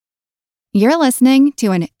You're listening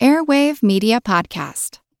to an Airwave Media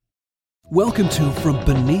Podcast. Welcome to From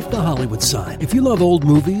Beneath the Hollywood Sign. If you love old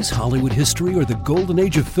movies, Hollywood history, or the golden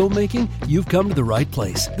age of filmmaking, you've come to the right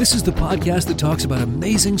place. This is the podcast that talks about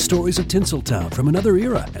amazing stories of Tinseltown from another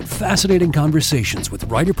era and fascinating conversations with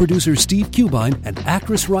writer-producer Steve Cubine and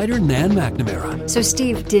actress-writer Nan McNamara. So,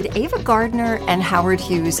 Steve, did Ava Gardner and Howard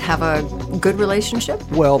Hughes have a good relationship?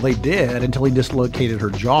 Well, they did until he dislocated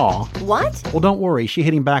her jaw. What? Well, don't worry. She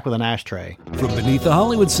hit him back with an ashtray. From Beneath the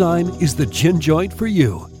Hollywood Sign is the gin joint for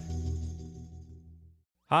you.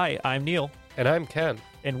 Hi, I'm Neil. And I'm Ken.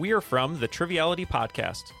 And we are from the Triviality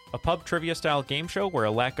Podcast, a pub trivia-style game show where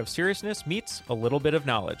a lack of seriousness meets a little bit of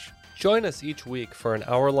knowledge. Join us each week for an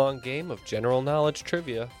hour-long game of general knowledge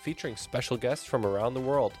trivia featuring special guests from around the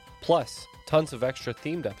world, plus tons of extra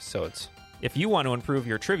themed episodes. If you want to improve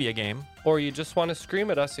your trivia game, or you just want to scream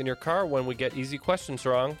at us in your car when we get easy questions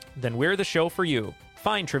wrong, then we're the show for you.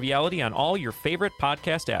 Find Triviality on all your favorite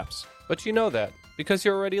podcast apps. But you know that, because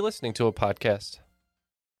you're already listening to a podcast.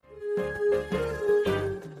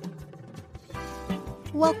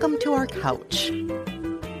 Welcome to our couch.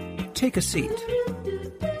 Take a seat.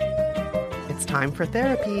 It's time for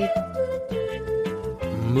therapy.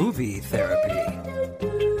 Movie therapy.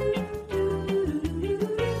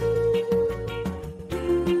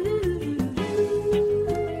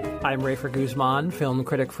 I'm Rafer Guzman, film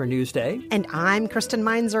critic for Newsday. And I'm Kristen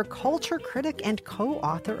Meinzer, culture critic and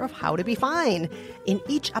co-author of How to Be Fine. In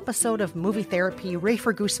each episode of Movie Therapy,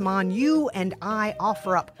 Rafer Guzman, you and I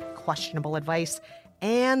offer up questionable advice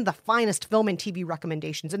and the finest film and TV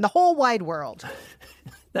recommendations in the whole wide world.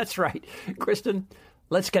 That's right. Kristen,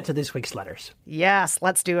 let's get to this week's letters. Yes,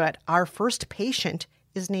 let's do it. Our first patient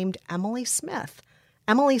is named Emily Smith.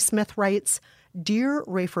 Emily Smith writes, Dear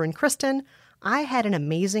Rafer and Kristen, I had an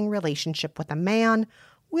amazing relationship with a man,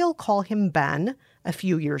 we'll call him Ben, a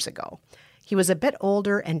few years ago. He was a bit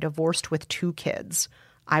older and divorced with 2 kids.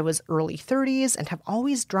 I was early 30s and have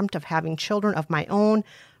always dreamt of having children of my own.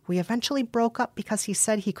 We eventually broke up because he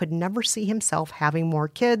said he could never see himself having more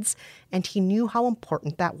kids, and he knew how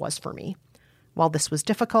important that was for me. While this was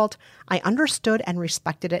difficult, I understood and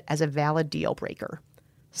respected it as a valid deal breaker.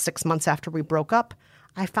 6 months after we broke up,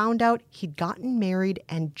 I found out he'd gotten married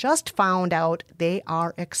and just found out they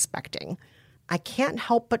are expecting. I can't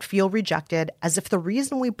help but feel rejected, as if the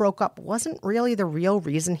reason we broke up wasn't really the real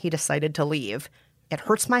reason he decided to leave. It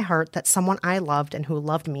hurts my heart that someone I loved and who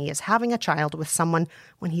loved me is having a child with someone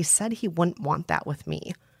when he said he wouldn't want that with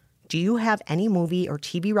me. Do you have any movie or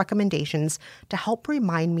TV recommendations to help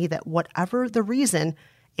remind me that whatever the reason,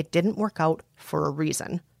 it didn't work out for a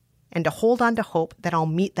reason? And to hold on to hope that I'll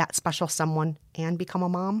meet that special someone and become a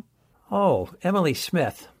mom? Oh, Emily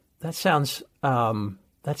Smith. That sounds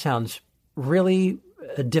really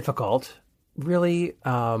difficult, really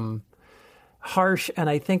harsh. And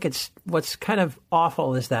I think what's kind of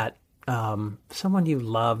awful is that someone you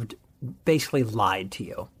loved basically lied to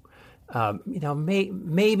you.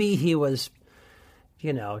 Maybe he was,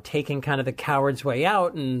 taking kind of the coward's way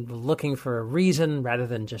out and looking for a reason rather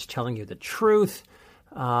than just telling you the truth.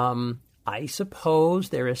 I suppose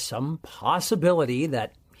there is some possibility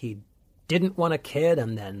that he didn't want a kid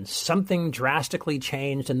and then something drastically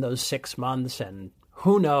changed in those 6 months, and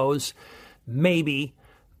who knows, maybe.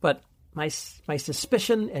 But my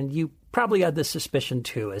suspicion, and you probably had this suspicion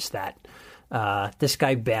too, is that this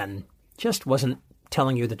guy Ben just wasn't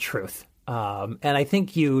telling you the truth. And I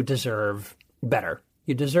think you deserve better.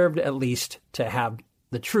 You deserved at least to have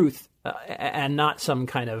the truth and not some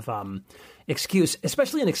kind of excuse,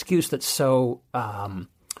 especially an excuse that's so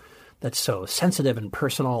sensitive and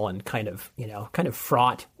personal and kind of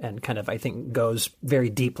fraught and kind of, I think, goes very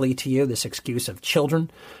deeply to you, this excuse of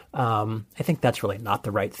children. I think that's really not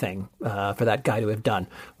the right thing for that guy to have done.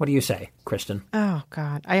 What do you say, Kristen? Oh,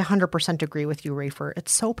 God. I 100% agree with you, Rafer.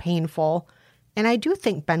 It's so painful. And I do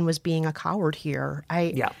think Ben was being a coward here.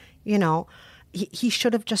 He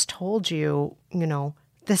should have just told you,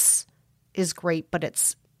 this is great, but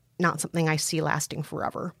it's not something I see lasting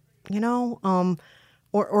forever,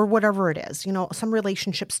 or whatever it is. Some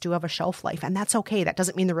relationships do have a shelf life, and that's okay. That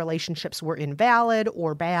doesn't mean the relationships were invalid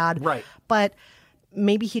or bad. Right. But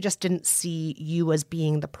maybe he just didn't see you as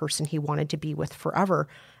being the person he wanted to be with forever.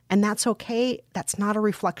 And that's okay. That's not a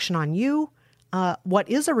reflection on you. What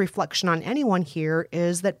is a reflection on anyone here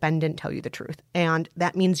is that Ben didn't tell you the truth. And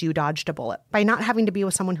that means you dodged a bullet by not having to be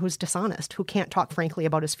with someone who's dishonest, who can't talk frankly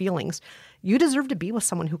about his feelings. You deserve to be with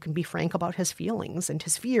someone who can be frank about his feelings and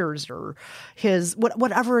his fears or his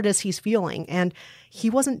whatever it is he's feeling. And he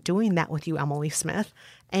wasn't doing that with you, Emily Smith.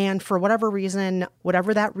 And for whatever reason,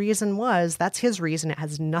 whatever that reason was, that's his reason. It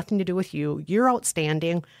has nothing to do with you. You're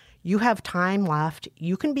outstanding. You have time left.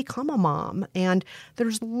 You can become a mom. And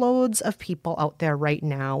there's loads of people out there right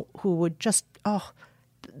now who would just,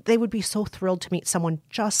 they would be so thrilled to meet someone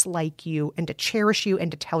just like you and to cherish you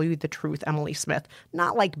and to tell you the truth, Emily Smith.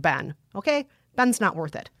 Not like Ben, okay? Ben's not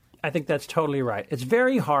worth it. I think that's totally right. It's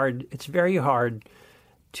very hard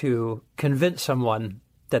to convince someone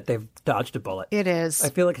that they've dodged a bullet. It is. I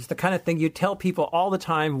feel like it's the kind of thing you tell people all the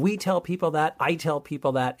time. We tell people that. I tell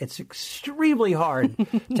people that. It's extremely hard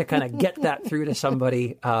to kind of get that through to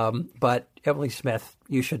somebody. But Emily Smith,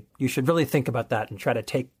 you should really think about that and try to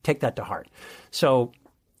take that to heart. So,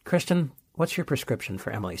 Kristen, what's your prescription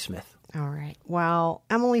for Emily Smith? All right. Well,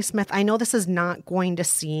 Emily Smith, I know this is not going to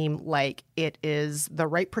seem like it is the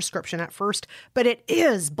right prescription at first, but it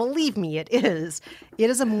is. Believe me, it is. It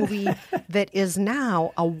is a movie that is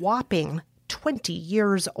now a whopping 20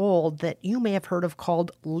 years old that you may have heard of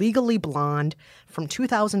called Legally Blonde from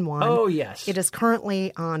 2001. Oh, yes. It is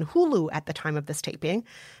currently on Hulu at the time of this taping.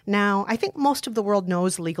 Now, I think most of the world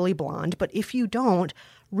knows Legally Blonde, but if you don't,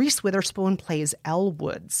 Reese Witherspoon plays Elle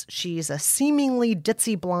Woods. She's a seemingly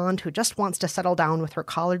ditzy blonde who just wants to settle down with her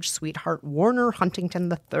college sweetheart, Warner Huntington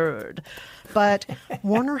III. But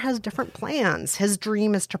Warner has different plans. His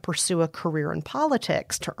dream is to pursue a career in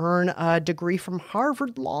politics, to earn a degree from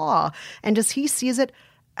Harvard Law. And as he sees it,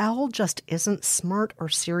 Elle just isn't smart or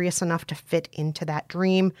serious enough to fit into that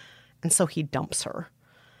dream, and so he dumps her.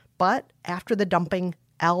 But after the dumping,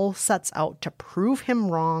 Elle sets out to prove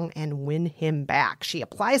him wrong and win him back. She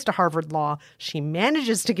applies to Harvard Law. She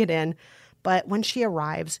manages to get in. But when she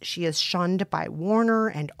arrives, she is shunned by Warner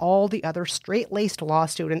and all the other straight-laced law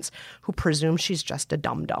students who presume she's just a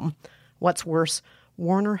dum-dum. What's worse,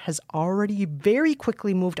 Warner has already very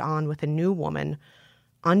quickly moved on with a new woman.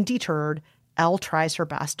 Undeterred, Elle tries her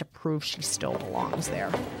best to prove she still belongs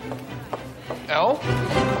there. Elle?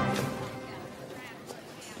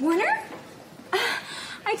 Warner?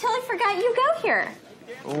 I totally forgot you go here.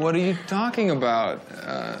 What are you talking about?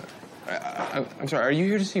 I'm sorry, are you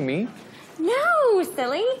here to see me? No,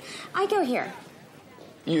 silly. I go here.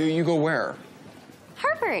 You go where?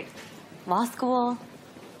 Harvard. Law school.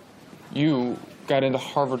 You got into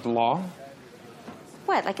Harvard Law?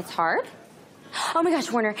 What, like it's hard? Oh my gosh,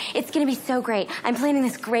 Warner, it's gonna be so great. I'm planning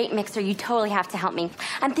this great mixer. You totally have to help me.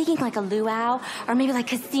 I'm thinking like a luau or maybe like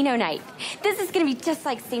casino night. This is gonna be just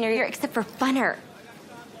like senior year except for funner.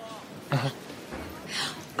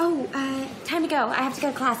 Time to go. I have to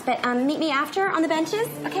go to class, but meet me after on the benches,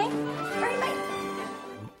 okay? All right, bye.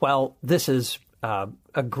 Well, this is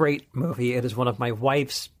a great movie. It is one of my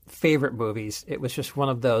wife's favorite movies. It was just one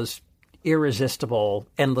of those irresistible,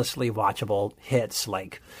 endlessly watchable hits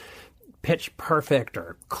like Pitch Perfect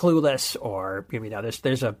or Clueless, or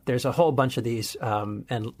there's a whole bunch of these,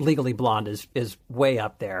 and Legally Blonde is way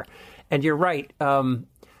up there. And you're right.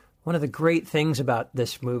 One of the great things about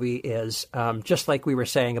this movie is, just like we were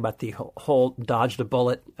saying about the whole dodged a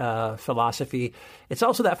bullet philosophy, it's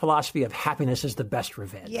also that philosophy of happiness is the best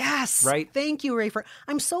revenge. Yes. Right? Thank you, Rafer.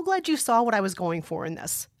 I'm so glad you saw what I was going for in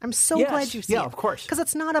this. I'm so glad you see it. Yeah, of course. Because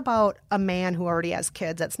it's not about a man who already has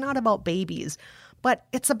kids. It's not about babies. But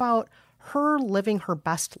it's about her living her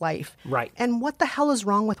best life. Right. And what the hell is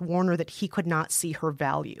wrong with Warner that he could not see her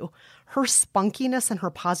value? Her spunkiness and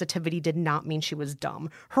her positivity did not mean she was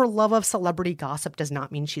dumb. Her love of celebrity gossip does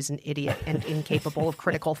not mean she's an idiot and incapable of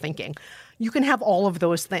critical thinking. You can have all of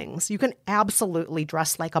those things. You can absolutely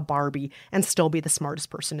dress like a Barbie and still be the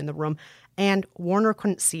smartest person in the room. And Warner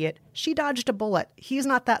couldn't see it. She dodged a bullet. He's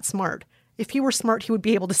not that smart. If he were smart, he would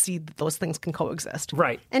be able to see that those things can coexist.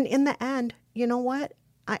 Right. And in the end, you know what?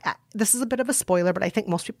 This is a bit of a spoiler, but I think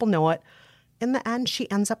most people know it. In the end, she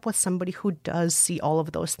ends up with somebody who does see all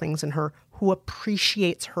of those things in her, who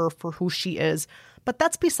appreciates her for who she is. But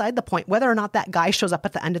that's beside the point. Whether or not that guy shows up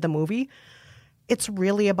at the end of the movie, it's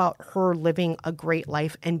really about her living a great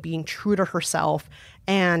life and being true to herself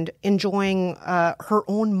and enjoying her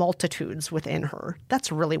own multitudes within her.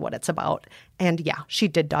 That's really what it's about. And yeah, she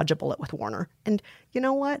did dodge a bullet with Warner. And you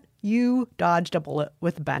know what? You dodged a bullet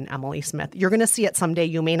with Ben, Emily Smith. You're going to see it someday.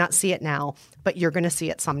 You may not see it now, but you're going to see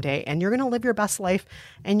it someday. And you're going to live your best life,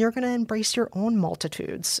 and you're going to embrace your own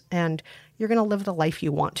multitudes. And you're going to live the life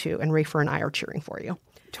you want to. And Rafer and I are cheering for you.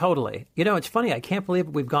 Totally. You know, it's funny. I can't believe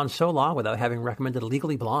we've gone so long without having recommended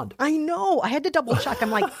Legally Blonde. I know. I had to double check. I'm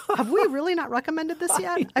like, have we really not recommended this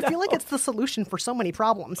yet? I feel like it's the solution for so many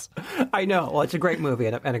problems. I know. Well, it's a great movie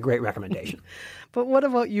and a great recommendation. But what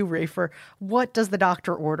about you, Rafer? What does the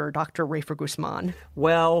doctor order, Dr. Rafer Guzman?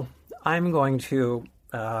 Well, I'm going to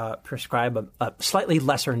prescribe a slightly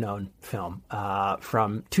lesser-known film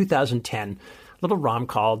from 2010, a little rom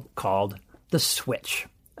called The Switch.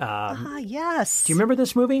 Yes. Do you remember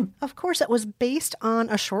this movie? Of course, it was based on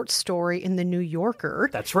a short story in The New Yorker.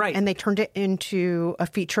 That's right. And they turned it into a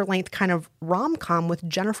feature-length kind of rom-com with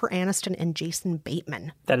Jennifer Aniston and Jason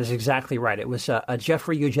Bateman. That is exactly right. It was a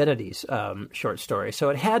Jeffrey Eugenides short story, so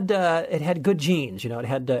it had good genes. It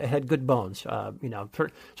had good bones. Sort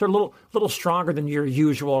of a little stronger than your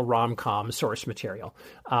usual rom-com source material.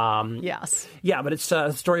 Yes. Yeah, but it's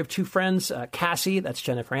a story of two friends, Cassie, that's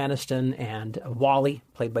Jennifer Aniston, and Wally,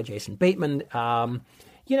 played by Jason Bateman.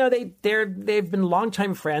 They've been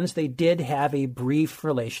longtime friends. They did have a brief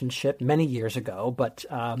relationship many years ago, but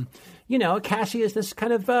Cassie is this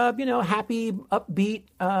kind of happy, upbeat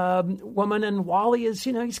woman, and Wally is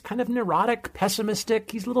he's kind of neurotic,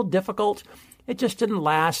 pessimistic. He's a little difficult. It just didn't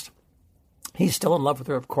last. He's still in love with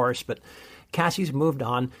her, of course, but Cassie's moved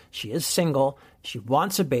on. She is single. She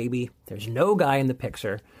wants a baby. There's no guy in the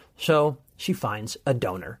picture, so she finds a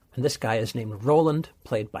donor. And this guy is named Roland,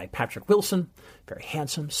 played by Patrick Wilson. Very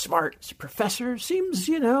handsome, smart. He's a professor. Seems,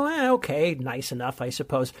 okay, nice enough, I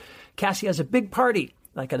suppose. Cassie has a big party,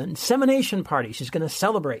 like an insemination party. She's going to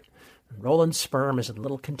celebrate. And Roland's sperm is in a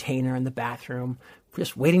little container in the bathroom,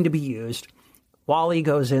 just waiting to be used. Wally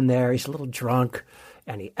goes in there. He's a little drunk,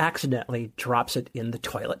 and he accidentally drops it in the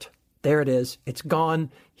toilet. There it is. It's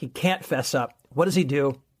gone. He can't fess up. What does he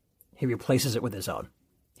do? He replaces it with his own.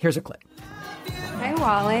 Here's a clip. Hey,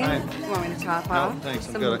 Wally. Hi. You want me to top off? No, thanks.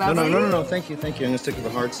 I'm Some good. bubbly? No. Thank you. I'm going to stick with the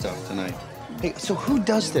hard stuff tonight. Hey, so who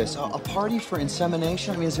does this? A party for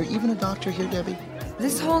insemination? I mean, is there even a doctor here, Debbie?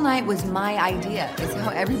 This whole night was my idea. It's how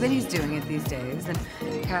everybody's doing it these days. And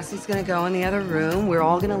Cassie's gonna go in the other room. We're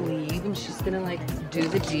all gonna leave, and she's gonna, do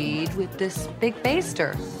the deed with this big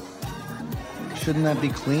baster. Shouldn't that be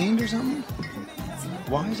cleaned or something?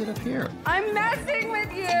 Why is it up here? I'm messing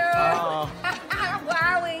with you!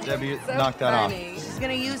 Wally! Debbie, so knock that off. funny. She's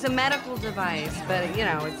gonna use a medical device, but,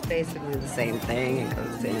 it's basically the same thing. It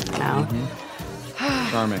goes in and out.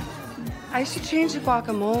 Charming. I should change the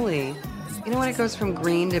guacamole. You know when it goes from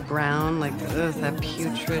green to brown, that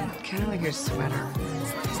putrid, kind of like your sweater.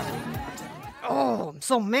 Oh, I'm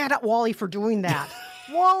so mad at Wally for doing that.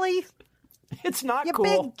 Wally, It's not you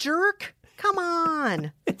cool. big jerk. Come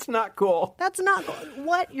on. It's not cool. That's not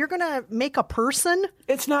what? You're going to make a person?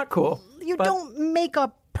 It's not cool. You don't make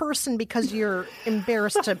a person because you're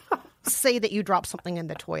embarrassed to say that you dropped something in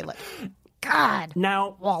the toilet. God.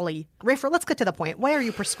 Now, Wally. Rafer, let's get to the point. Why are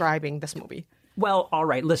you prescribing this movie? Well, all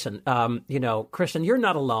right. Listen, Kristen, you're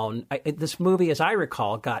not alone. This movie, as I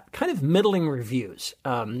recall, got kind of middling reviews.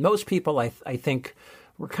 Most people, I think,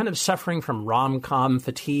 were kind of suffering from rom-com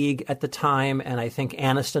fatigue at the time, and I think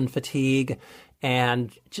Aniston fatigue,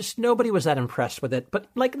 and just nobody was that impressed with it. But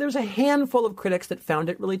there's a handful of critics that found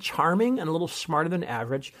it really charming and a little smarter than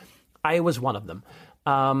average. I was one of them.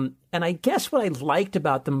 And I guess what I liked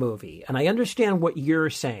about the movie, and I understand what you're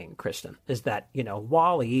saying, Kristen, is that,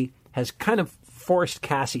 Wally has kind of forced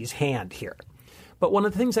Cassie's hand here. But one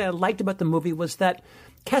of the things I liked about the movie was that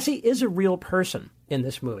Cassie is a real person in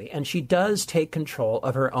this movie, and she does take control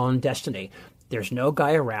of her own destiny. There's no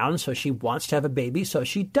guy around, so she wants to have a baby, so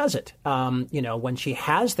she does it. When she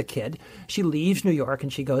has the kid, she leaves New York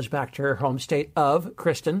and she goes back to her home state of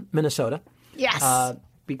Kristen, Minnesota. Yes.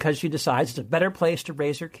 Because she decides it's a better place to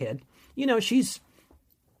raise her kid.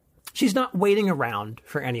 She's not waiting around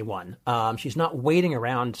for anyone. She's not waiting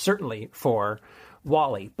around, certainly, for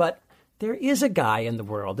Wally. But there is a guy in the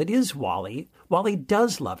world. It is Wally. Wally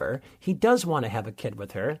does love her. He does want to have a kid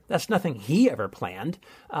with her. That's nothing he ever planned.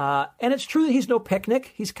 And it's true that he's no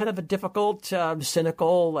picnic. He's kind of a difficult,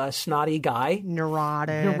 cynical, snotty guy.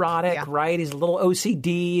 Neurotic, yeah. Right? He's a little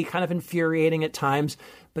OCD, kind of infuriating at times.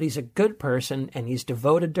 But he's a good person, and he's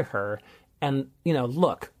devoted to her. And,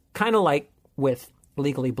 look, kind of like with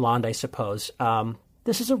Legally Blonde, I suppose.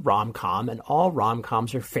 This is a rom-com, and all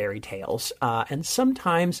rom-coms are fairy tales. And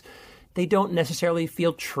sometimes they don't necessarily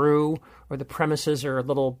feel true, or the premises are a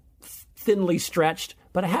little thinly stretched.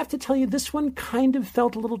 But I have to tell you, this one kind of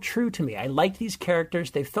felt a little true to me. I liked these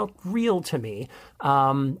characters. They felt real to me.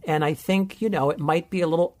 And I think, it might be a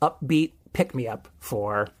little upbeat pick-me-up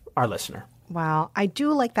for our listener. Wow. I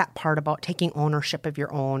do like that part about taking ownership of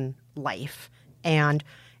your own life. And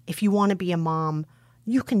if you want to be a mom,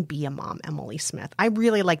 you can be a mom, Emily Smith. I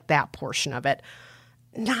really like that portion of it.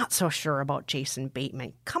 Not so sure about Jason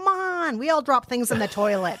Bateman. Come on. We all drop things in the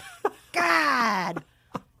toilet. God.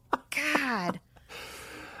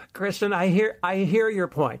 Kristen, I hear your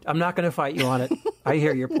point. I'm not going to fight you on it. I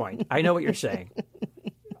hear your point. I know what you're saying.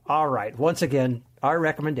 All right. Once again, our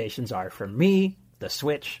recommendations are from me, The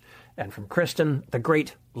Switch, and from Kristen, the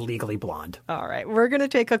great Legally Blonde. All right. We're going to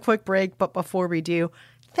take a quick break, but before we do,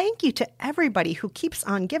 thank you to everybody who keeps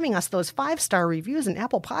on giving us those 5-star reviews in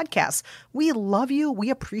Apple Podcasts. We love you. We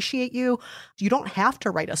appreciate you. You don't have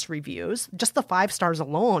to write us reviews. Just the 5 stars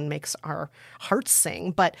alone makes our hearts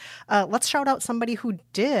sing. But let's shout out somebody who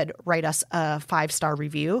did write us a 5-star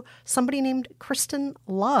review. Somebody named Kristen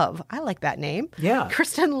Love. I like that name. Yeah.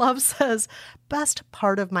 Kristen Love says, best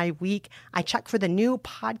part of my week. I check for the new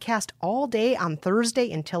podcast all day on Thursday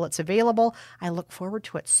until it's available. I look forward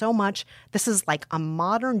to it so much. This is like a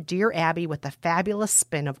modern Dear Abby with a fabulous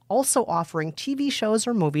spin of also offering TV shows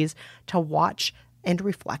or movies to watch and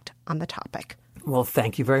reflect on the topic. Well,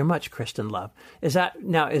 thank you very much, Kristen Love. Is that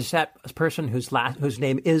a person whose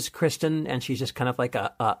name is Kristen and she's just kind of like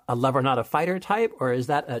a lover, not a fighter type? Or is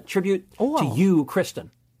that a tribute to you,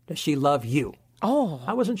 Kristen? Does she love you? Oh.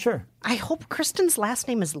 I wasn't sure. I hope Kristen's last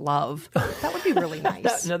name is Love. That would be really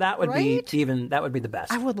nice. that would be the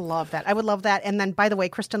best. I would love that. And then, by the way,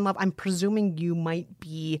 Kristen Love, I'm presuming you might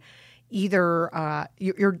be either,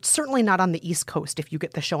 you're certainly not on the East Coast if you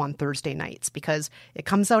get the show on Thursday nights, because it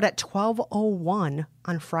comes out at 12:01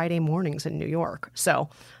 on Friday mornings in New York. So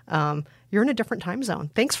you're in a different time zone.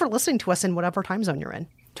 Thanks for listening to us in whatever time zone you're in.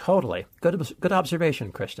 Totally. Good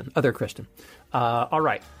observation, Kristen. Other Kristen. All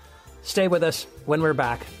right. Stay with us. When we're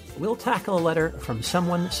back, we'll tackle a letter from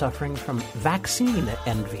someone suffering from vaccine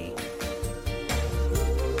envy.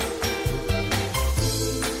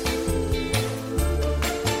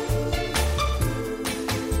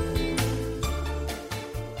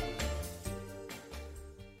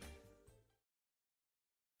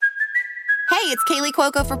 Hey, it's Kaylee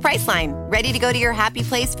Cuoco for Priceline. Ready to go to your happy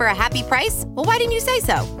place for a happy price? Well, why didn't you say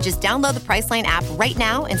so? Just download the Priceline app right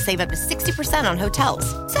now and save up to 60% on hotels.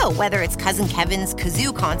 So whether it's Cousin Kevin's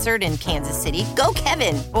Kazoo Concert in Kansas City, go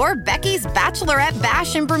Kevin, or Becky's Bachelorette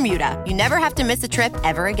Bash in Bermuda, you never have to miss a trip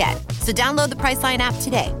ever again. So download the Priceline app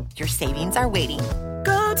today. Your savings are waiting.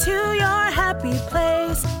 Go to your happy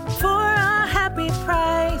place for a happy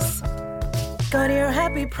price. Go to your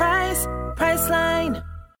happy price, Priceline.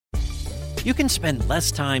 You can spend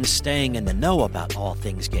less time staying in the know about all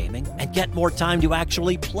things gaming and get more time to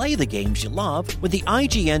actually play the games you love with the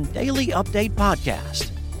IGN Daily Update podcast.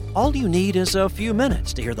 All you need is a few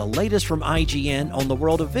minutes to hear the latest from IGN on the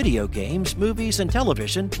world of video games, movies, and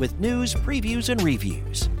television with news, previews, and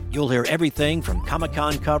reviews. You'll hear everything from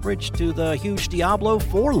Comic-Con coverage to the huge Diablo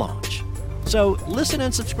 4 launch. So listen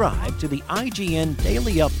and subscribe to the IGN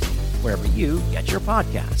Daily Update wherever you get your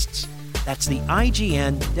podcasts. That's the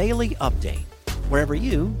IGN Daily Update, wherever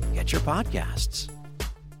you get your podcasts.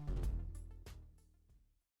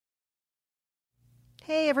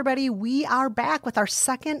 Hey, everybody. We are back with our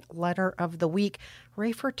second letter of the week.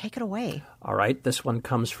 Rafer, take it away. All right. This one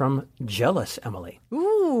comes from Jealous Emily.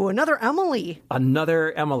 Ooh, another Emily.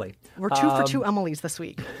 Another Emily. We're 2 for 2 Emilys this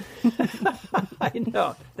week. I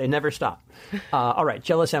know. They never stop. All right.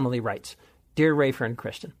 Jealous Emily writes, Dear Rafer and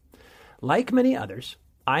Kristen, like many others,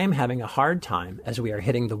 I am having a hard time as we are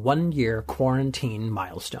hitting the 1-year quarantine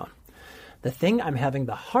milestone. The thing I'm having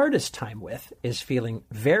the hardest time with is feeling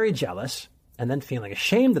very jealous and then feeling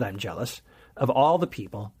ashamed that I'm jealous of all the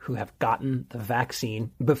people who have gotten the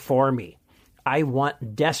vaccine before me. I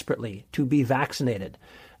want desperately to be vaccinated.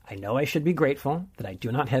 I know I should be grateful that I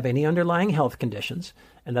do not have any underlying health conditions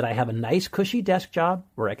and that I have a nice cushy desk job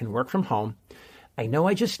where I can work from home. I know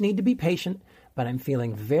I just need to be patient, but I'm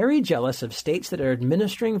feeling very jealous of states that are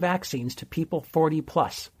administering vaccines to people 40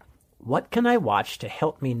 plus. What can I watch to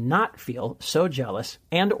help me not feel so jealous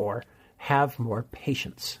and or have more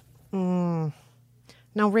patience? Now,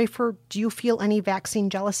 Rafer, do you feel any vaccine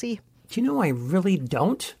jealousy? Do you know, I really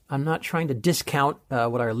don't. I'm not trying to discount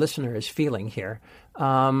what our listener is feeling here.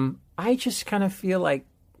 I just kind of feel like,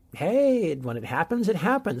 hey, when it happens, it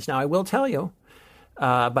happens. Now, I will tell you,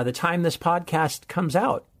 by the time this podcast comes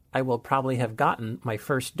out, I will probably have gotten my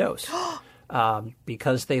first dose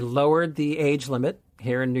because they lowered the age limit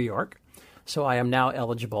here in New York. So I am now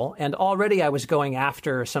eligible. And already I was going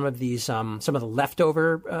after some of these, some of the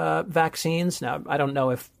leftover vaccines. Now, I don't know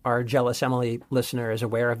if our Jealous Emily listener is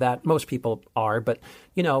aware of that. Most people are. But,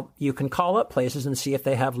 you know, you can call up places and see if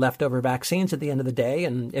they have leftover vaccines at the end of the day.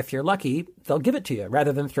 And if you're lucky, they'll give it to you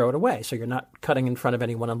rather than throw it away. So you're not cutting in front of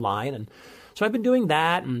anyone in line. And so I've been doing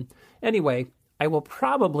that. And anyway, I will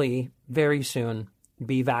probably very soon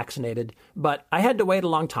be vaccinated. But I had to wait a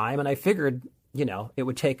long time. And I figured, you know, it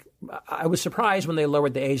would take, I was surprised when they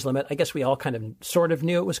lowered the age limit. I guess we all kind of sort of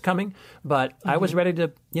knew it was coming, but I was ready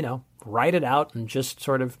to, you know, write it out and just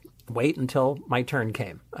sort of wait until my turn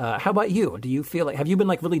came. How about you? Do you feel like, have you been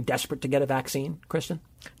like really desperate to get a vaccine, Kristen?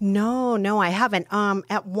 No, I haven't.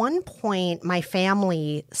 At one point, my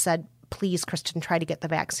family said, please, Kristen, try to get the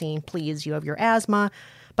vaccine. Please, you have your asthma.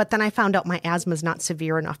 But then I found out my asthma is not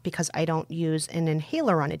severe enough because I don't use an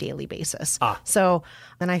inhaler on a daily basis. So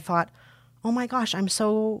then I thought, oh my gosh, I'm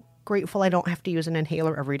so grateful I don't have to use an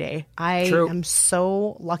inhaler every day. I am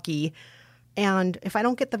so lucky. And if I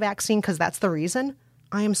don't get the vaccine, because that's the reason,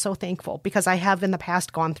 I am so thankful, because I have in the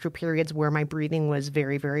past gone through periods where my breathing was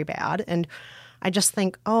very, very bad. And I just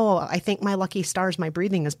think, I think my lucky stars, my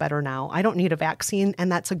breathing is better now. I don't need a vaccine,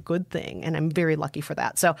 and that's a good thing. And I'm very lucky for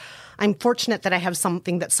that. So I'm fortunate that I have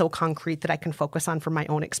something that's so concrete that I can focus on from my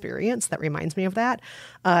own experience that reminds me of that.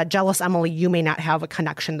 Jealous Emily, you may not have a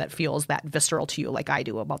connection that feels that visceral to you like I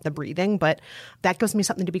do about the breathing, but that gives me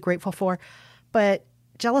something to be grateful for. But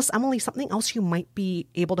Jealous Emily, something else you might be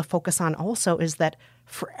able to focus on also is that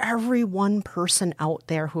for every one person out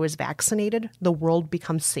there who is vaccinated, the world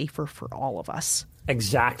becomes safer for all of us.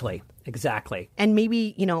 Exactly. And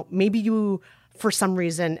maybe you, for some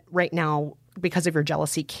reason right now, because of your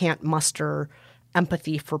jealousy, can't muster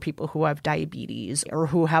empathy for people who have diabetes or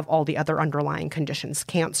who have all the other underlying conditions,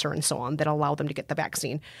 cancer and so on, that allow them to get the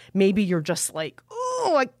vaccine. Maybe you're just like,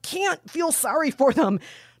 oh, I can't feel sorry for them.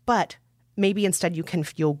 But maybe instead you can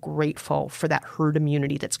feel grateful for that herd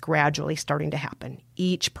immunity that's gradually starting to happen.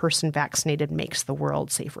 Each person vaccinated makes the world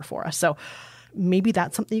safer for us. So maybe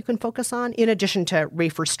that's something you can focus on, in addition to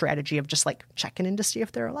Rafer's strategy of just like checking in to see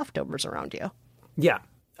if there are leftovers around you. Yeah.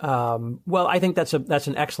 Well, I think that's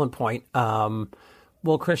an excellent point.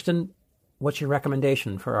 Well, Kristen, what's your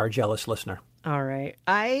recommendation for our jealous listener? All right.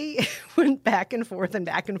 I went back and forth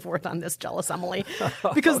on this Jealous Emily,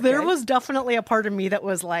 because there was definitely a part of me that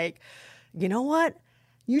was like, you know what?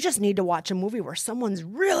 You just need to watch a movie where someone's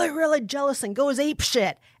really, really jealous and goes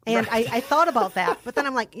apeshit. And I thought about that. But then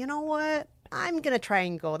I'm like, you know what? I'm going to try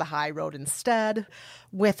and go the high road instead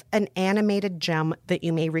with an animated gem that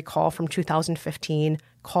you may recall from 2015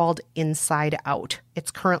 called Inside Out.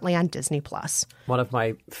 It's currently on Disney+. One of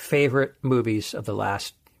my favorite movies of the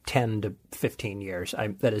last 10 to 15 years.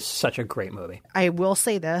 That is such a great movie. I will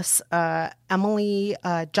say this, Emily,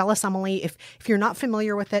 Jealous Emily, if you're not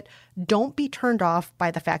familiar with it, don't be turned off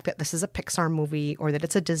by the fact that this is a Pixar movie or that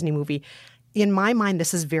it's a Disney movie. In my mind,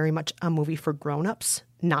 this is very much a movie for grown-ups,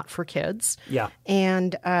 not for kids. Yeah.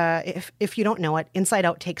 And if you don't know it, Inside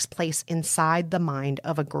Out takes place inside the mind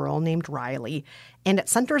of a girl named Riley. And it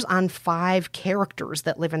centers on 5 characters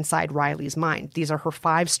that live inside Riley's mind. These are her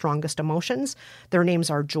 5 strongest emotions. Their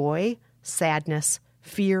names are joy, sadness,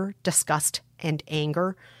 fear, disgust, and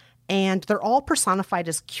anger. And they're all personified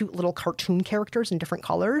as cute little cartoon characters in different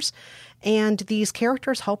colors. And these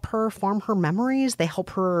characters help her form her memories. They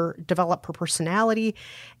help her develop her personality.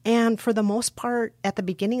 And for the most part, at the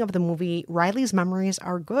beginning of the movie, Riley's memories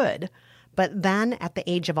are good. But then at the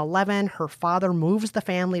age of 11, her father moves the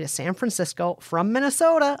family to San Francisco from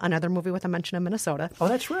Minnesota, another movie with a mention of Minnesota. Oh,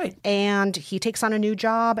 that's right. And he takes on a new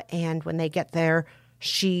job. And when they get there,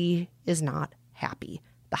 she is not happy.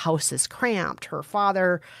 The house is cramped. Her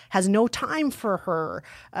father has no time for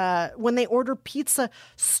her. When they order pizza,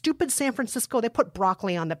 stupid San Francisco, they put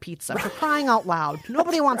broccoli on the pizza. For crying out loud.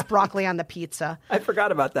 Nobody wants broccoli on the pizza. I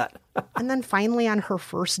forgot about that. And then finally on her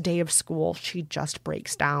first day of school, she just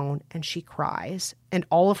breaks down and she cries. And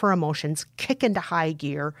all of her emotions kick into high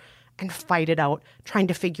gear and fight it out, trying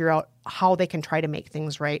to figure out how they can try to make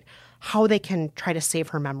things right, how they can try to save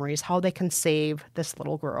her memories, how they can save this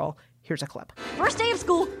little girl. Here's a clip. First day of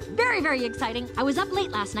school. Very, very exciting. I was up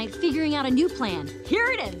late last night figuring out a new plan. Here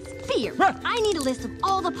it is. Fear. I need a list of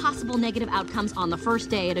all the possible negative outcomes on the first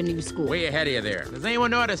day at a new school. Way ahead of you there. Does anyone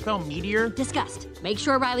know how to spell meteor? Disgust. Make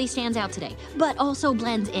sure Riley stands out today, but also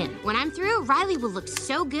blends in. When I'm through, Riley will look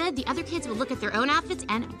so good, the other kids will look at their own outfits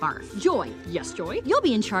and barf. Joy. Yes, Joy. You'll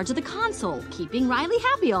be in charge of the console, keeping Riley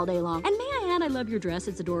happy all day long. And may I add, I love your dress.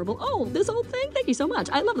 It's adorable. Oh, this whole thing? Thank you so much.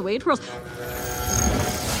 I love the way it twirls.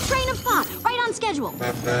 Train of thought, right on schedule.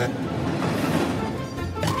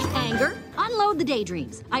 Anger, unload the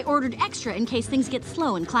daydreams. I ordered extra in case things get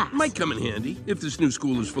slow in class. Might come in handy if this new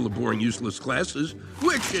school is full of boring, useless classes,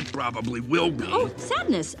 which it probably will be. Oh,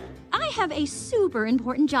 sadness. I have a super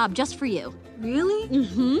important job just for you. Really?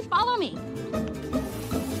 Mm-hmm. Follow me.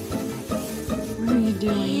 What are you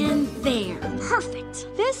doing? And there. Perfect.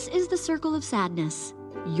 This is the circle of sadness.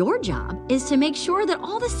 Your job is to make sure that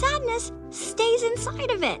all the sadness stays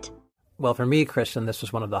inside of it. Well, for me, Kristen, this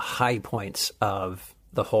was one of the high points of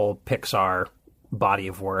the whole Pixar body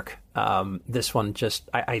of work. This one just,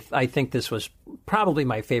 I think this was probably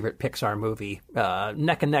my favorite Pixar movie,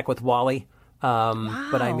 neck and neck with WALL-E. Wow.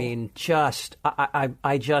 But I mean, I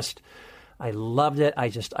loved it.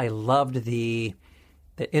 I loved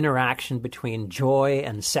the interaction between joy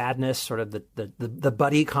and sadness, sort of the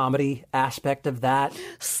buddy comedy aspect of that.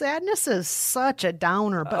 Sadness is such a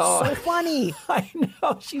downer, but so funny. I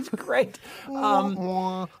know, she's great.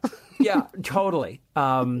 Yeah, totally.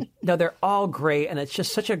 No, they're all great, and it's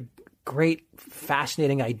just such a great,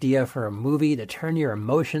 fascinating idea for a movie to turn your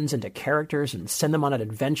emotions into characters and send them on an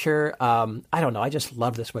adventure. I don't know. I just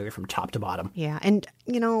love this movie from top to bottom. Yeah. And,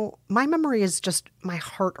 my memory is just my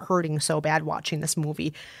heart hurting so bad watching this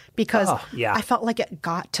movie because I felt like it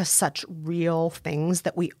got to such real things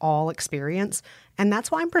that we all experience. And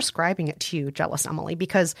that's why I'm prescribing it to you, Jealous Emily,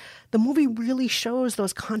 because the movie really shows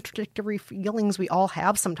those contradictory feelings we all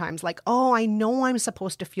have sometimes. Like, I know I'm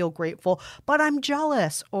supposed to feel grateful, but I'm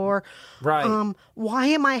jealous. Or, why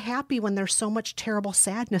am I happy when there's so much terrible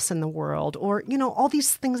sadness in the world? Or, all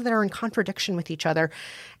these things that are in contradiction with each other.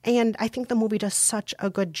 And I think the movie does such a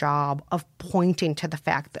good job of pointing to the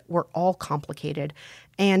fact that we're all complicated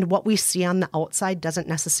and what we see on the outside doesn't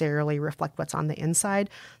necessarily reflect what's on the inside.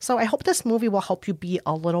 So I hope this movie will help you be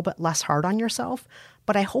a little bit less hard on yourself,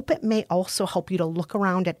 but I hope it may also help you to look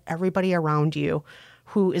around at everybody around you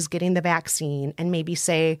who is getting the vaccine and maybe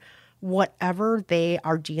say, whatever they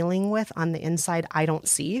are dealing with on the inside, I don't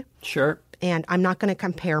see. Sure. And I'm not going to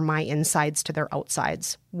compare my insides to their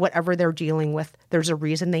outsides. Whatever they're dealing with, there's a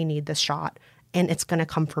reason they need this shot. And it's going to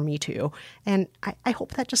come for me too. And I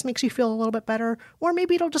hope that just makes you feel a little bit better. Or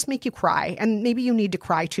maybe it'll just make you cry. And maybe you need to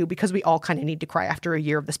cry too, because we all kind of need to cry after a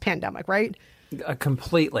year of this pandemic, right?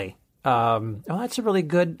 Completely. That's a really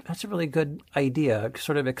good idea.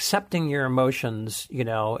 Sort of accepting your emotions,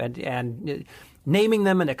 and naming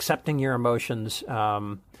them and accepting your emotions.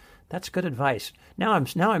 That's good advice. Now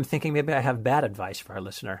I'm thinking maybe I have bad advice for our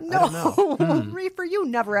listener. No, I don't know. Reefer, you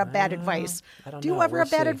never have bad advice. Do you ever have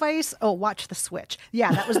bad advice? Oh, watch The Switch.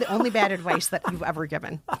 Yeah, that was the only bad advice that you've ever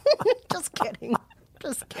given. Just kidding.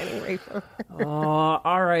 Just kidding, Reefer.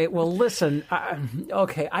 All right. Well, listen.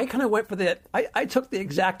 I kind of went for I took the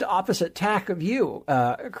exact opposite tack of you,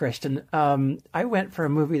 Kristen. I went for a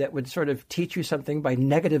movie that would sort of teach you something by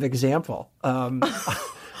negative example.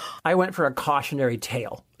 I went for a cautionary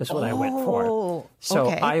tale. Is what I went for. So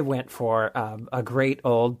okay. I went for a great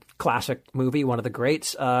old classic movie, one of the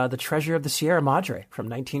greats, The Treasure of the Sierra Madre from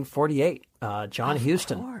 1948. John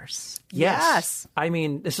Huston. Of course. Yes. I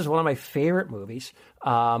mean, this is one of my favorite movies.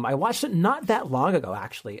 I watched it not that long ago,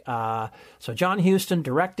 actually. So John Huston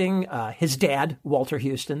directing, his dad, Walter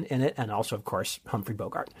Huston, in it, and also, of course, Humphrey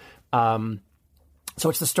Bogart. So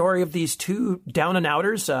it's the story of these two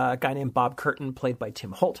down-and-outers, a guy named Bob Curtin, played by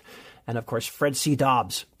Tim Holt, and, of course, Fred C.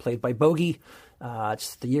 Dobbs, played by Bogey.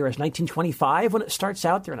 It's the year is 1925 when it starts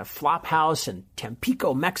out. They're in a flop house in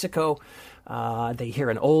Tampico, Mexico. They hear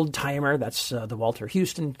an old-timer. That's the Walter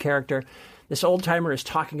Huston character. This old-timer is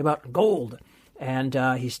talking about gold, and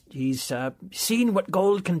he's seen what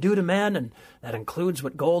gold can do to men, and that includes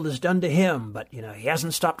what gold has done to him. But, he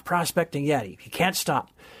hasn't stopped prospecting yet. He can't stop.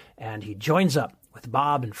 And he joins up with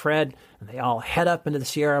Bob and Fred, and they all head up into the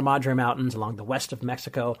Sierra Madre Mountains along the west of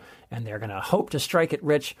Mexico, and they're going to hope to strike it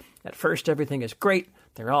rich. At first, everything is great.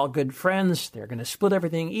 They're all good friends. They're going to split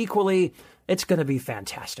everything equally. It's going to be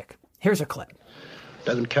fantastic. Here's a clip.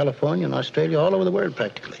 Dug in California and Australia, all over the world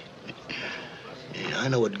practically. Yeah, I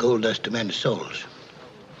know what gold does to men's souls.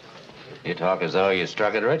 You talk as though you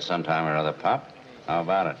struck it rich sometime or other, Pop. How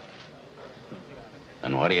about it?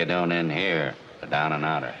 And what are you doing in here, the down and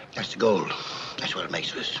outer? That's the gold. That's what it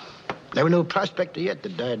makes of us. Never knew a prospector yet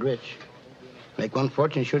that died rich. Make one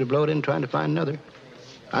fortune, sure to blow it in trying to find another.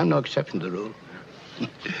 I'm no exception to the rule.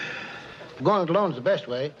 Going it alone's the best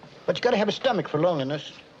way, but you gotta have a stomach for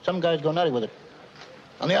loneliness. Some guys go nutty with it.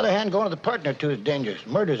 On the other hand, going with a partner, too, is dangerous.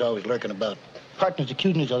 Murder's always lurking about. Partners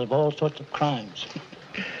accusing each other of all sorts of crimes.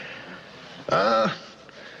 As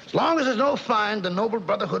long as there's no find, the noble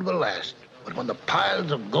brotherhood will last. But when the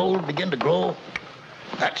piles of gold begin to grow,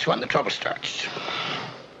 that's when the trouble starts.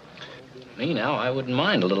 Me, now, I wouldn't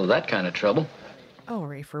mind a little of that kind of trouble. Oh,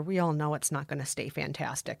 Rafer, we all know it's not going to stay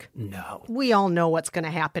fantastic. No. We all know what's going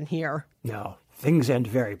to happen here. No. Things end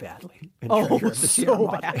very badly. So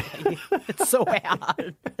badly. It's so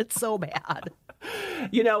bad. It's so bad.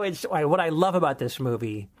 It's what I love about this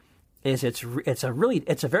movie is it's a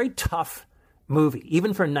very tough movie,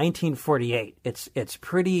 even for 1948. It's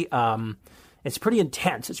pretty It's pretty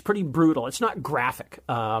intense. It's pretty brutal. It's not graphic.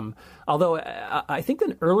 Although I think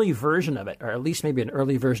an early version of it, or at least maybe an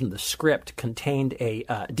early version of the script, contained a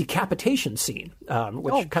decapitation scene,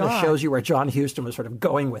 which kind of shows you where John Huston was sort of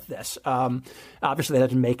going with this. Obviously, that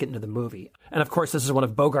didn't make it into the movie. And of course, this is one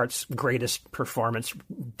of Bogart's greatest performance.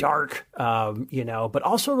 Dark, but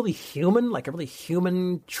also really human, like a really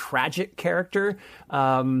human, tragic character.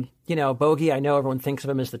 Bogey, I know everyone thinks of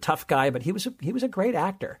him as the tough guy, but he was a great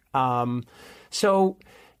actor. The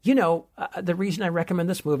reason I recommend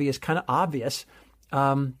this movie is kind of obvious.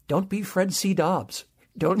 Don't be Fred C. Dobbs.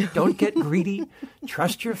 Don't get greedy.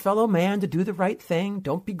 Trust your fellow man to do the right thing.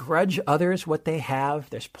 Don't begrudge others what they have.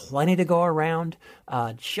 There's plenty to go around.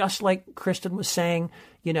 Just like Kristen was saying,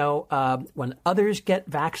 when others get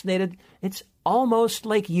vaccinated, it's almost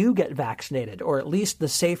like you get vaccinated, or at least the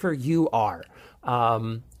safer you are.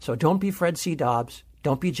 So don't be Fred C. Dobbs.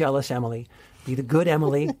 Don't be jealous, Emily. Be the good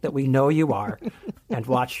Emily that we know you are, and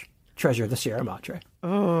watch Treasure of the Sierra Madre.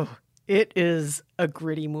 Oh, it is a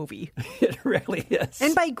gritty movie. It really is.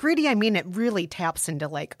 And by gritty, I mean it really taps into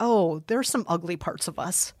there's some ugly parts of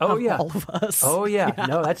us. Oh, yeah. All of us. Oh, yeah.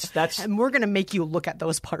 No, that's... And we're going to make you look at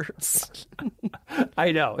those parts.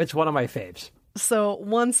 I know. It's one of my faves. So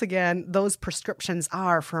once again, those prescriptions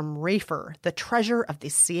are from Rafer, The Treasure of the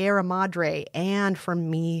Sierra Madre, and from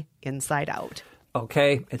me, Inside Out.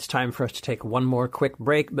 Okay, it's time for us to take one more quick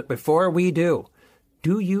break. But before we do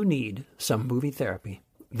you need some movie therapy?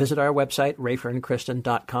 Visit our website,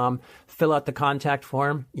 raferandkristen.com. Fill out the contact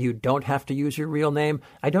form. You don't have to use your real name.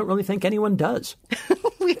 I don't really think anyone does.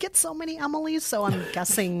 We get so many Emilys, so I'm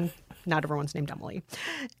guessing not everyone's named Emily.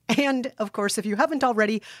 And, of course, if you haven't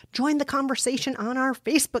already, join the conversation on our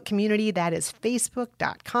Facebook community. That is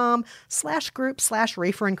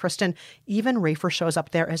facebook.com/group/RaferandKristen. Even Rafer shows up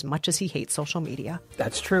there as much as he hates social media.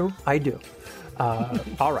 That's true. I do.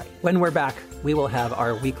 All right. When we're back, we will have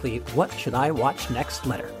our weekly What Should I Watch Next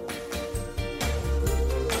letter.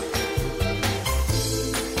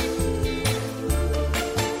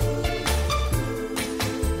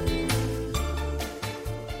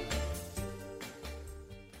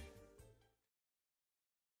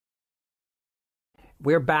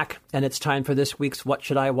 We're back, and it's time for this week's What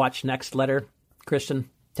Should I Watch Next letter. Kristen,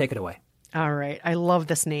 take it away. All right. I love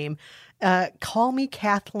this name. Call Me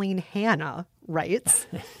Kathleen Hannah writes,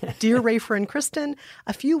 Dear Rafer and Kristen,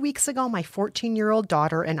 a few weeks ago, my 14-year-old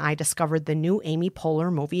daughter and I discovered the new Amy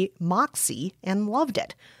Poehler movie, Moxie, and loved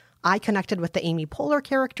it. I connected with the Amy Poehler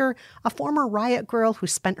character, a former riot girl who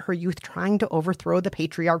spent her youth trying to overthrow the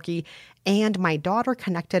patriarchy, and my daughter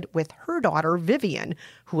connected with her daughter, Vivian,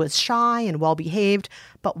 who was shy and well-behaved,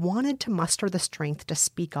 but wanted to muster the strength to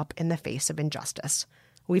speak up in the face of injustice.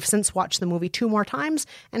 We've since watched the movie 2 more times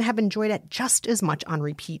and have enjoyed it just as much on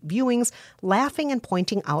repeat viewings, laughing and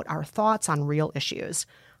pointing out our thoughts on real issues.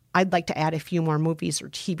 I'd like to add a few more movies or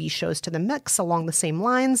TV shows to the mix along the same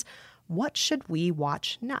lines. What should we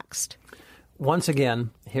watch next? Once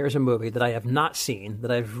again, here's a movie that I have not seen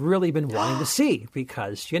that I've really been wanting to see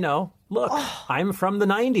because, look, I'm from the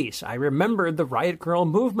 90s. I remember the Riot Girl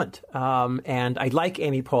movement, and I like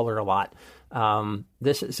Amy Poehler a lot.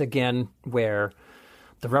 This is, again, where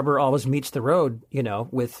the rubber always meets the road,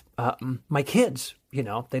 with my kids. They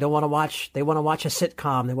don't want to watch, they want to watch a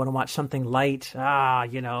sitcom. They want to watch something light,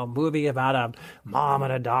 movie about a mom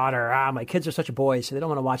and a daughter. My kids are such boys, so they don't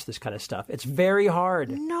want to watch this kind of stuff. It's very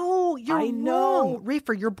hard. No, you're wrong.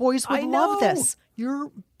 Rafer, your boys would love this. Your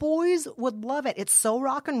boys would love it. It's so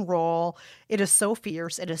rock and roll. It is so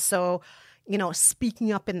fierce. It is so,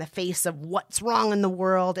 speaking up in the face of what's wrong in the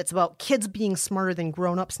world. It's about kids being smarter than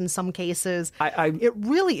grown-ups in some cases. It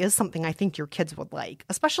really is something I think your kids would like,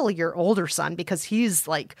 especially your older son, because he's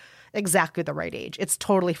exactly the right age. It's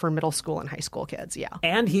totally for middle school and high school kids, yeah.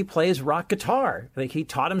 And he plays rock guitar. He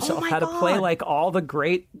taught himself how to play all the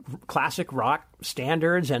great classic rock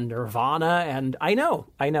standards and Nirvana, and I know.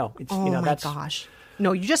 It's, my gosh.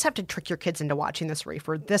 No, you just have to trick your kids into watching this,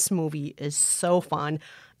 Rafer. This movie is so fun.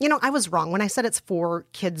 I was wrong when I said it's for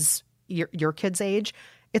kids, your kids' age.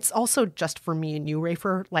 It's also just for me and you,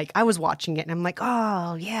 Rafer. I was watching it and I'm like,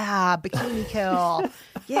 oh, yeah, Bikini Kill.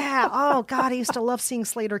 Yeah. Oh, God, I used to love seeing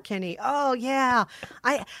Slater-Kinney. Oh, yeah.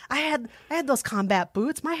 I had those combat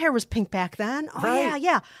boots. My hair was pink back then. Oh, right.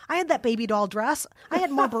 Yeah. I had that baby doll dress. I had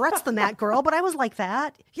more barrettes than that girl, but I was like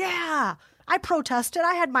that. Yeah. I protested.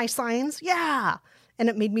 I had my signs. Yeah. And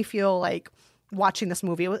it made me feel like watching this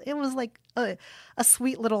movie, it was like a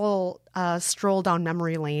sweet little stroll down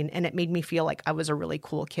memory lane, and it made me feel like I was a really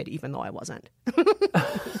cool kid, even though I wasn't.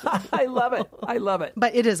 I love it. I love it.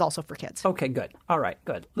 But it is also for kids. Okay, good. All right,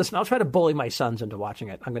 good. Listen, I'll try to bully my sons into watching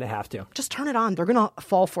it. I'm going to have to. Just turn it on. They're going to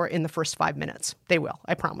fall for it in the first 5 minutes. They will.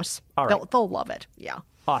 I promise. All right. They'll love it. Yeah.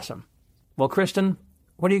 Awesome. Well, Kristen,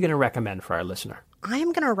 what are you going to recommend for our listener? I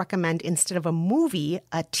am going to recommend, instead of a movie,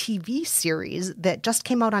 a TV series that just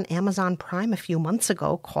came out on Amazon Prime a few months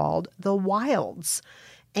ago called The Wilds.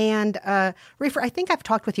 And, Rafer, I think I've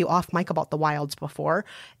talked with you off mic about The Wilds before.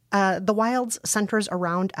 The Wilds centers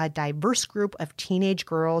around a diverse group of teenage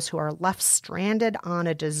girls who are left stranded on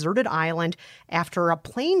a deserted island after a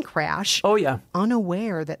plane crash. Oh, yeah.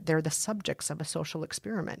 Unaware that they're the subjects of a social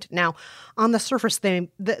experiment. Now, on the surface,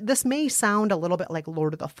 this may sound a little bit like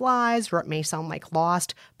Lord of the Flies, or it may sound like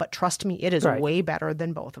Lost, but trust me, it is way better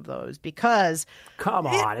than both of those because... Come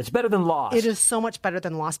on, it's better than Lost. It is so much better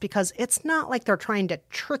than Lost because it's not like they're trying to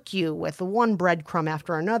trick you with one breadcrumb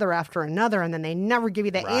after another, and then they never give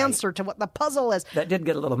you the answer to what the puzzle is. That did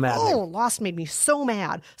get a little mad. Oh, Lost made me so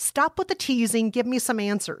mad. Stop with the teasing. Give me some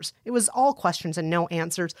answers. It was all questions and no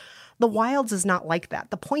answers. The Wilds is not like that.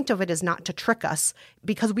 The point of it is not to trick us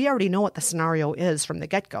because we already know what the scenario is from the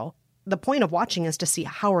get-go. The point of watching is to see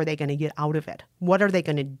how are they going to get out of it? What are they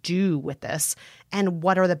going to do with this? And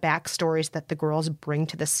what are the backstories that the girls bring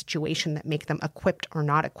to this situation that make them equipped or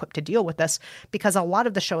not equipped to deal with this? Because a lot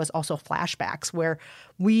of the show is also flashbacks where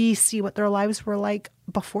we see what their lives were like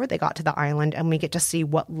before they got to the island, and we get to see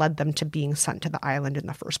what led them to being sent to the island in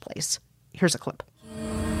the first place. Here's a clip.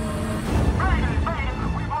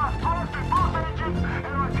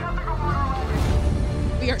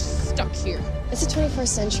 We are stuck here. It's the 21st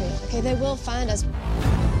century. Okay, they will find us.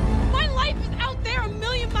 My life is out there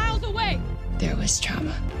 1,000,000 miles away. There was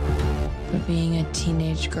trauma. But being a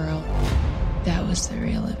teenage girl, that was the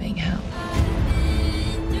real living hell.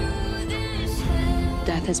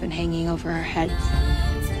 Death has been hanging over our heads.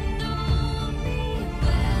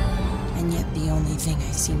 And yet the only thing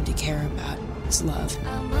I seem to care about is love.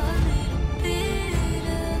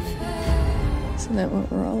 Isn't that what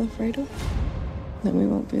we're all afraid of? That we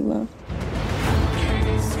won't be loved.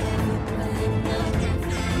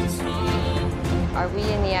 Are we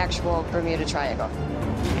in the actual Bermuda Triangle?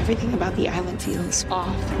 Everything about the island feels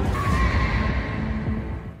off.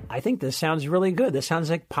 I think this sounds really good. This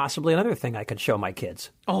sounds like possibly another thing I could show my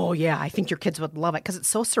kids. Oh, yeah. I think your kids would love it because it's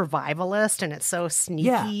so survivalist and it's so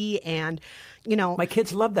sneaky and, you know. My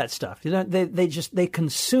kids love that stuff. You know, they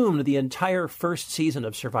consumed the entire first season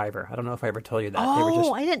of Survivor. I don't know if I ever told you that.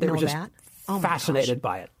 Oh, I didn't know that. Oh, fascinated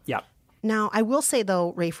by it. Yeah. Now, I will say,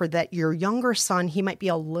 though, Rafer, that your younger son, he might be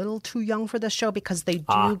a little too young for this show because they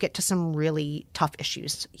do get to some really tough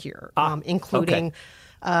issues here, including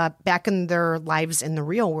back in their lives in the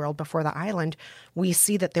real world before the island. We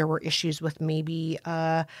see that there were issues with maybe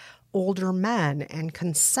older men and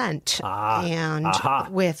consent and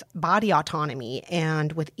with body autonomy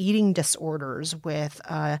and with eating disorders, with,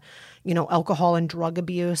 alcohol and drug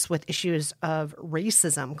abuse, with issues of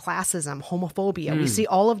racism, classism, homophobia. We see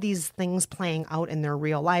all of these things playing out in their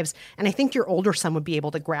real lives. And I think your older son would be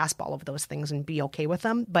able to grasp all of those things and be okay with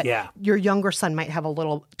them. But your younger son might have a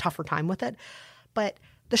little tougher time with it. But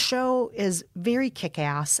the show is very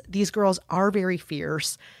kick-ass. These girls are very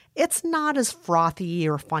fierce. It's not as frothy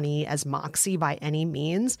or funny as Moxie by any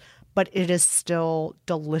means, but it is still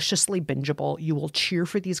deliciously bingeable. You will cheer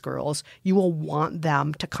for these girls. You will want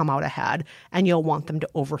them to come out ahead, and you'll want them to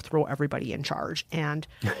overthrow everybody in charge. And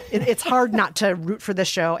it's hard not to root for this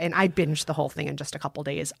show, and I binged the whole thing in just a couple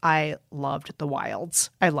days. I loved The Wilds.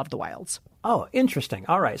 I love The Wilds. Oh, interesting.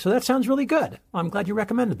 All right. So that sounds really good. I'm glad you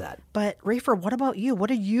recommended that. But Rafer, what about you? What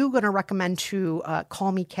are you going to recommend to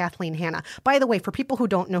Call Me Kathleen Hanna? By the way, for people who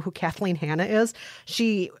don't know who Kathleen Hanna is,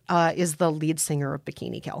 she is the lead singer of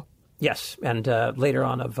Bikini Kill. Yes. And later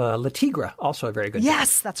on of La Tigra, also a very good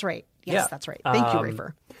Yes, show. That's right. Yes, that's right. Thank you,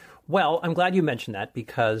 Rafer. Well, I'm glad you mentioned that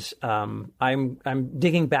because I'm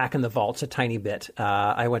digging back in the vaults a tiny bit.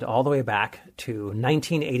 I went all the way back to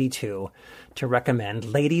 1982 to recommend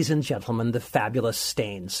Ladies and Gentlemen, The Fabulous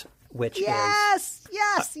Stains, which is... Yes!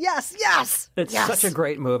 It's such a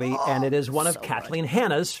great movie, and it is one of Kathleen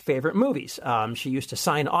Hanna's favorite movies. She used to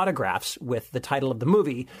sign autographs with the title of the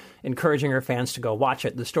movie, encouraging her fans to go watch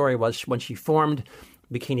it. The story was when she formed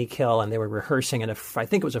Bikini Kill and they were rehearsing in I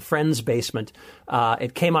think it was a friend's basement.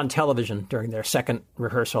 It came on television during their second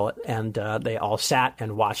rehearsal, and they all sat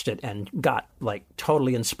and watched it and got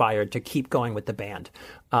totally inspired to keep going with the band.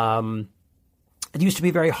 It used to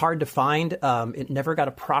be very hard to find. It never got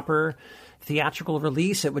a proper theatrical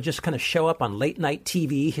release. It would just kind of show up on late night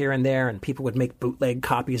TV here and there, and people would make bootleg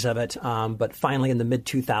copies of it. But finally, in the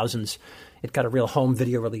mid-2000s, It got a real home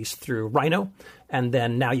video release through Rhino, and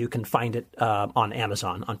then now you can find it on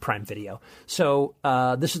Amazon, on Prime Video. So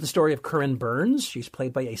this is the story of Corinne Burns. She's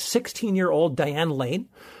played by a 16-year-old Diane Lane.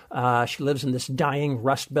 She lives in this dying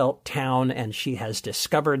Rust Belt town, and she has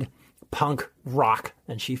discovered punk rock,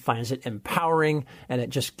 and she finds it empowering, and it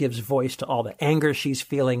just gives voice to all the anger she's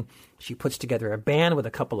feeling. She puts together a band with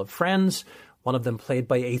a couple of friends, one of them played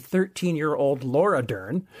by a 13-year-old Laura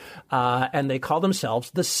Dern, and they call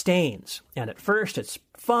themselves The Stains. And at first it's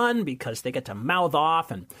fun because they get to mouth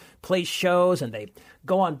off and play shows, and they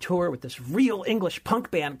go on tour with this real English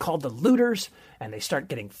punk band called The Looters, and they start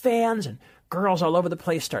getting fans, and girls all over the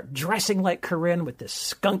place start dressing like Corinne with this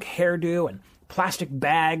skunk hairdo and plastic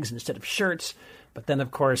bags instead of shirts. But then,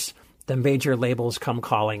 of course, the major labels come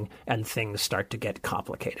calling, and things start to get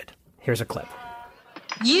complicated. Here's a clip.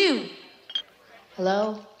 You!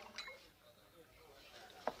 Hello?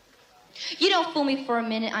 You don't fool me for a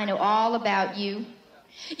minute. I know all about you.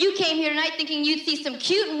 You came here tonight thinking you'd see some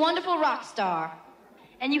cute and wonderful rock star.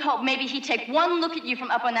 And you hope maybe he'd take one look at you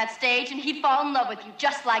from up on that stage and he'd fall in love with you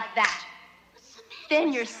just like that.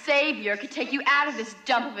 Then your savior could take you out of this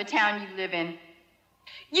dump of a town you live in.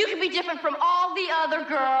 You could be different from all the other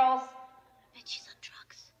girls. I bet she's on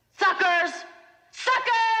drugs. Suckers!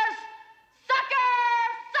 Suckers!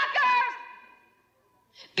 Suckers! Suckers!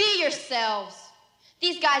 Be yourselves.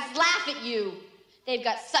 These guys laugh at you. They've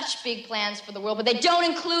got such big plans for the world, but they don't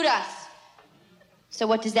include us. So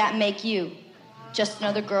what does that make you? Just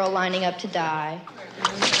another girl lining up to die.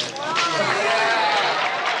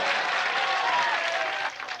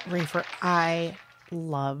 Rafer, I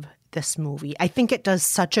love this movie. I think it does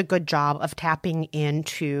such a good job of tapping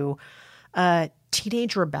into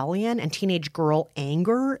teenage rebellion and teenage girl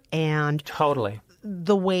anger, and totally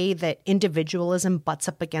the way that individualism butts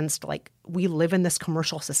up against, like, we live in this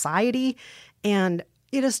commercial society, and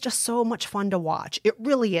it is just so much fun to watch. It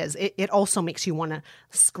really is. It also makes you want to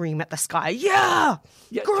scream at the sky. Yeah,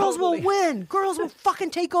 girls totally. will win. Girls will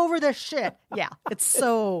fucking take over this shit. Yeah, it's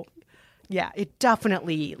so... Yeah, it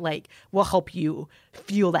definitely will help you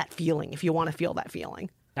feel that feeling if you want to feel that feeling.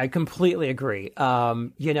 I completely agree.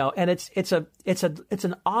 And it's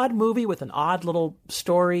an odd movie with an odd little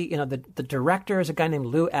story. The director is a guy named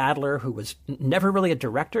Lou Adler, who was never really a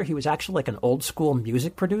director. He was actually like an old school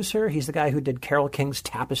music producer. He's the guy who did Carole King's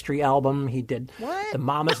Tapestry album. He did the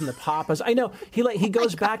Mamas and the Papas. I know he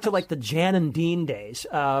goes back to like the Jan and Dean days.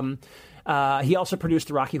 He also produced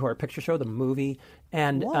the Rocky Horror Picture Show, the movie.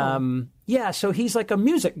 And so he's like a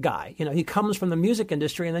music guy. He comes from the music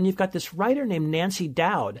industry. And then you've got this writer named Nancy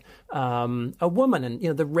Dowd, a woman, and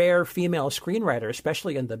the rare female screenwriter,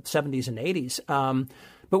 especially in the 70s and 80s.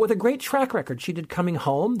 But with a great track record. She did Coming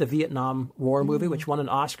Home, the Vietnam War movie, which won an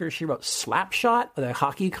Oscar. She wrote Slapshot, the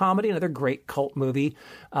hockey comedy, another great cult movie.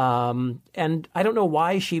 And I don't know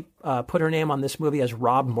why she put her name on this movie as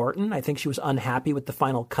Rob Morton. I think she was unhappy with the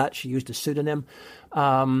final cut. She used a pseudonym.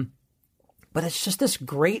 But it's just this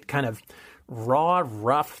great kind of raw,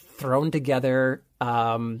 rough, thrown together,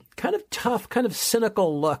 kind of tough, kind of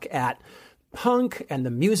cynical look at punk and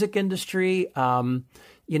the music industry.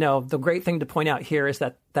 The great thing to point out here is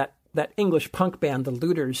that English punk band, the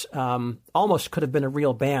Looters, almost could have been a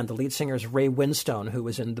real band. The lead singer is Ray Winstone, who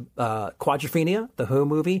was in the Quadrophenia, the Who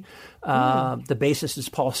movie. The bassist is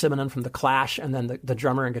Paul Simonon from The Clash, and then the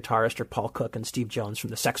drummer and guitarist are Paul Cook and Steve Jones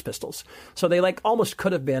from the Sex Pistols. So they almost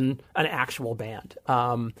could have been an actual band.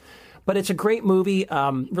 But it's a great movie,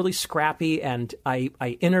 really scrappy, and I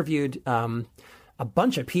interviewed a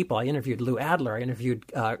bunch of people. I interviewed Lou Adler. I interviewed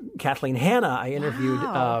Kathleen Hanna. I interviewed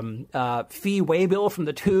Fee Waybill from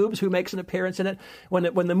the Tubes, who makes an appearance in it. When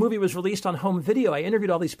the movie was released on home video, I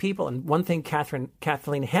interviewed all these people, and one thing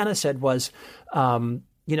Kathleen Hanna said was,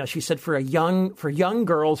 she said for young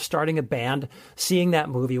girls starting a band, seeing that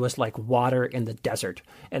movie was like water in the desert,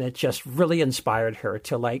 and it just really inspired her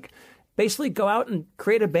to basically go out and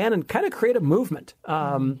create a band and kind of create a movement.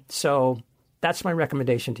 So that's my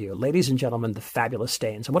recommendation to you. Ladies and gentlemen, The Fabulous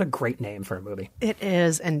Stains. And what a great name for a movie. It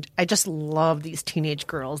is. And I just love these teenage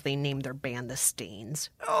girls. They named their band The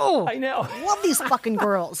Stains. Oh, I know. Love these fucking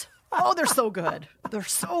girls. Oh, they're so good. They're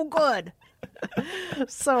so good.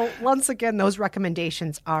 So once again, those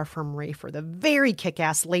recommendations are from Rafer, the very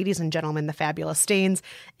kick-ass Ladies and Gentlemen, The Fabulous Stains,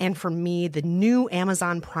 and for me, the new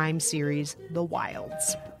Amazon Prime series, The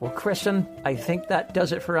Wilds. Well, Kristen, I think that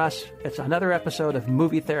does it for us. It's another episode of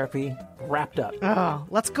Movie Therapy wrapped up. Oh,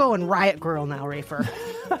 let's go and riot girl now, Rafer.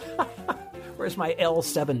 Where's my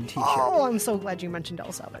L7 t-shirt? Oh, I'm so glad you mentioned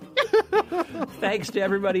L7. Thanks to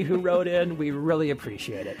everybody who wrote in. We really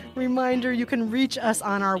appreciate it. Reminder, you can reach us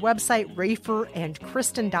on our website,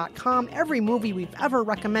 RaferandKristen.com. Every movie we've ever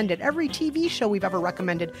recommended, every TV show we've ever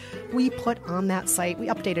recommended, we put on that site. We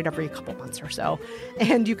update it every couple months or so.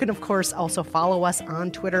 And you can, of course, also follow us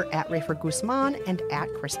on Twitter at Rafer Guzman and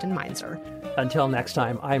at Kristen Meinzer. Until next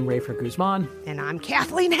time, I'm Rafer Guzman. And I'm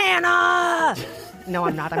Kathleen Hanna! No,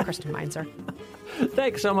 I'm not. I'm Kristen Meinzer.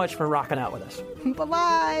 Thanks so much for rocking out with us.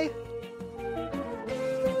 Bye-bye.